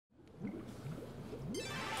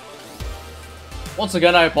Once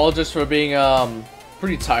again, I apologize for being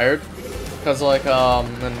pretty tired because like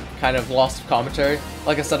and kind of lost commentary.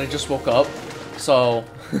 Like I said, I just woke up, so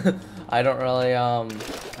I don't really have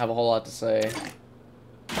a whole lot to say.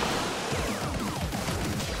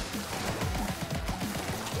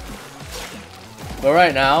 But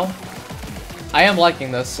right now, I am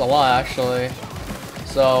liking this a lot actually.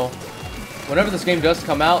 So whenever this game does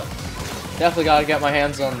come out, definitely gotta get my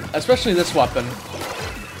hands on, especially this weapon,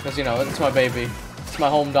 because you know it's my baby. It's my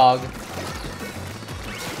home dog. Back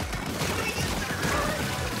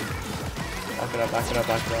it up, back it up,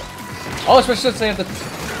 back it up. Oh, especially since they have the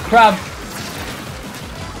crab.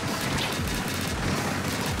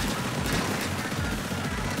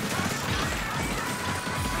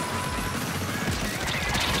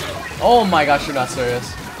 Oh my gosh, you're not serious.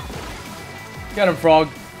 Get him, frog.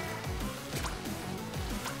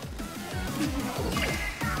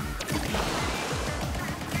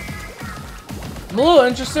 I'm a little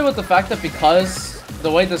interested with the fact that because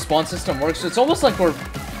the way the spawn system works, it's almost like we're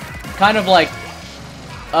kind of like,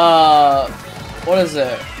 what is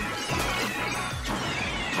it?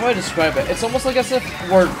 How do I describe it? It's almost like as if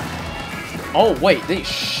we're, oh wait, they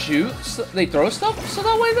shoot, they throw stuff so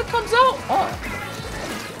that way that comes out? Oh.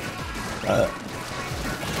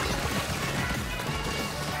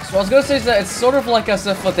 So I was gonna say is that it's sort of like as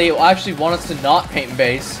if they actually want us to not paint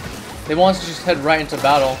base. They want us to just head right into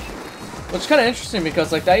battle. Which is kind of interesting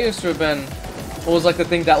because like that used to have been what was like the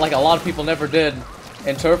thing that like a lot of people never did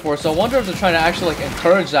in Turf War. So I wonder if they're trying to actually like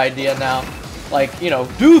encourage the idea now. Like, you know,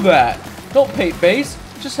 do that. Don't paint base.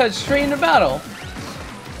 Just head straight into battle.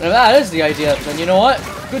 And if that is the idea, then you know what?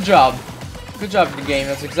 Good job. Good job, the game.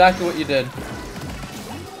 That's exactly what you did.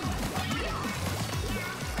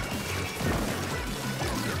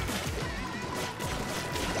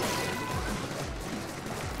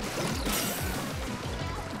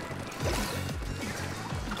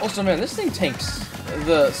 Also, man, this thing takes,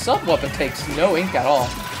 the sub-weapon takes no ink at all.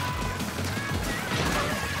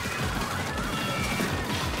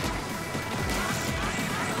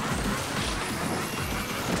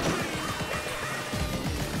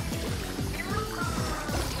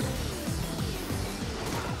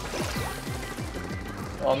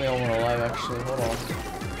 Oh, I'm the only one alive, actually. Hold on.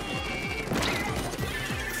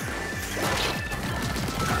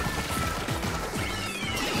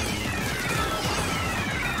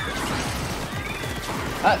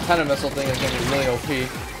 That kind of missile thing is going to be really OP.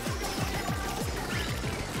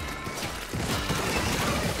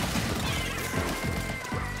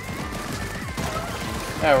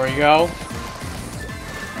 There we go.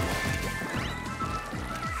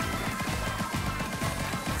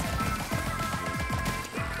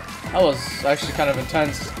 That was actually kind of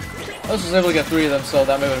intense. I was just able to get 3 of them so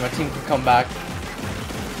that maybe my team can come back.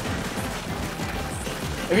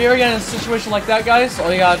 If you ever get in a situation like that, guys,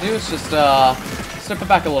 all you gotta do is just step it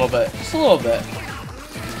back a little bit. Just a little bit.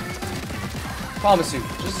 Promise you.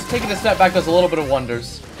 Just taking a step back does a little bit of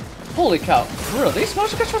wonders. Holy cow. For real, these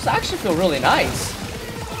motion controls actually feel really nice.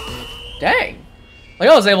 Dang. Like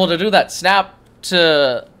I was able to do that snap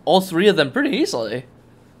to all 3 of them pretty easily.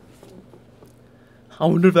 I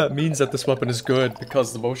wonder if that means that this weapon is good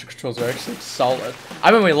because the motion controls are actually solid.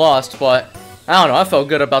 I mean, we lost, but I don't know. I felt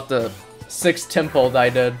good about the 6 tempo that I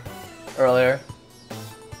did earlier.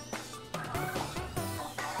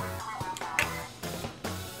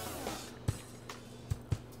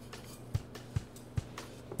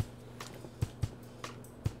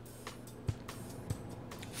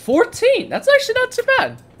 $14. That's actually not too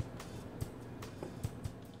bad.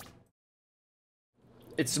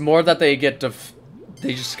 It's more that they get to,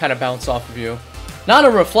 they just kind of bounce off of you. Not a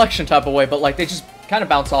reflection type of way, but like they just kind of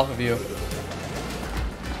bounce off of you.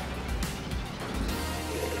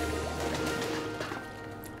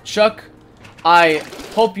 Chuck, I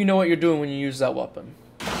hope you know what you're doing when you use that weapon.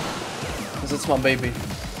 Because it's my baby.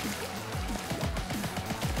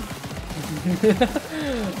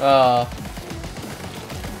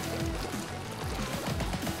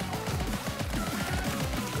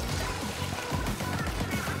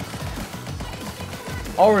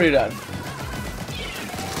 Already done.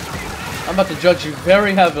 I'm about to judge you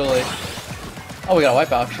very heavily. Oh, we got a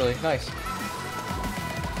wipeout actually. Nice.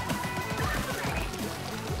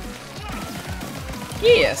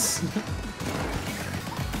 Yes.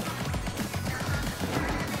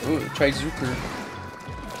 Ooh, try Zucker.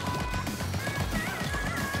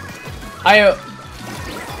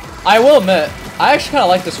 I will admit, I actually kind of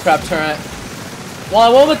like this crab turret. While I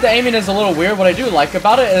will admit the aiming is a little weird, what I do like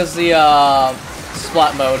about it is the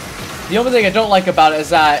splat mode. The only thing I don't like about it is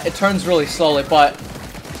that it turns really slowly, but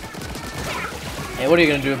hey, what are you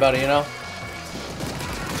gonna do about it, you know?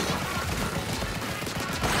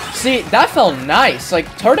 See, that felt nice.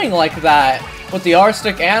 Like, turning like that with the R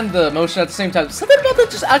stick and the motion at the same time. Something about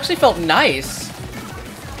that just actually felt nice.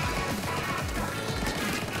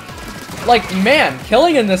 Like, man,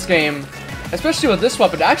 killing in this game, especially with this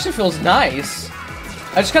weapon, actually feels nice.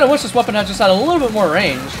 I just kind of wish this weapon had just had a little bit more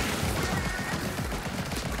range.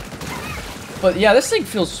 But yeah, this thing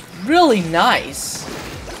feels really nice.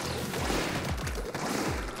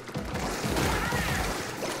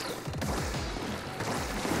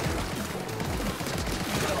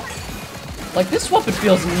 Like, this weapon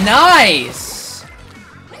feels nice!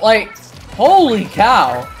 Like, holy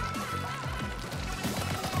cow.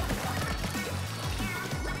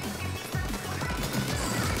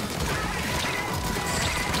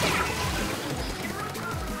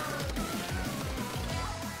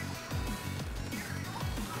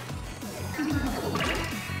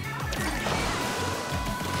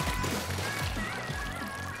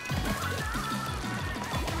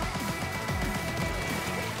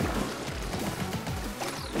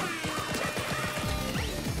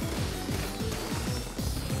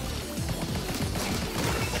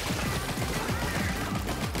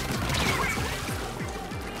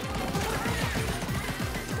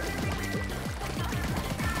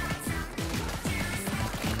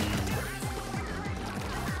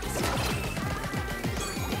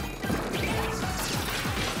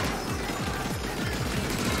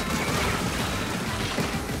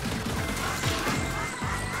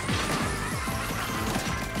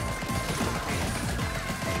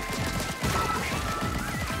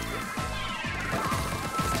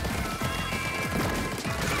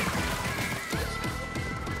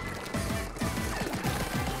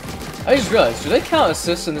 I just realized, do they count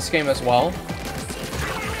assists in this game as well?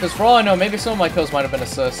 Because for all I know, maybe some of my kills might have been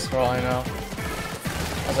assists, for all I know.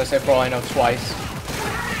 As I say, for all I know, twice.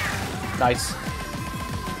 Nice.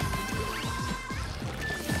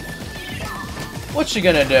 What's she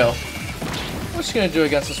gonna do? What's she gonna do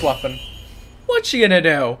against this weapon? What's she gonna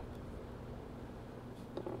do?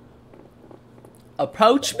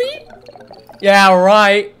 Approach me? Yeah,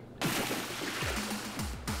 right.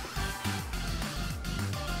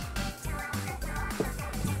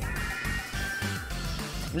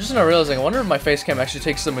 I'm just now realizing, I wonder if my face cam actually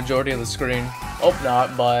takes the majority of the screen. Hope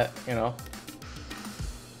not, but, you know.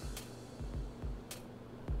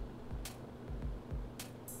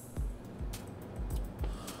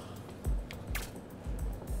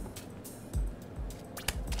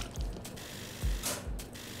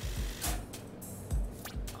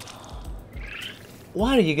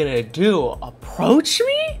 What are you gonna do? Approach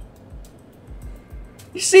me?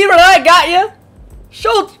 You see where I got you?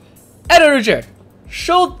 Show editor Jared.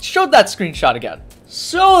 Show that screenshot again.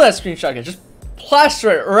 Show that screenshot again. Just plaster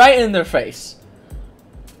it right in their face.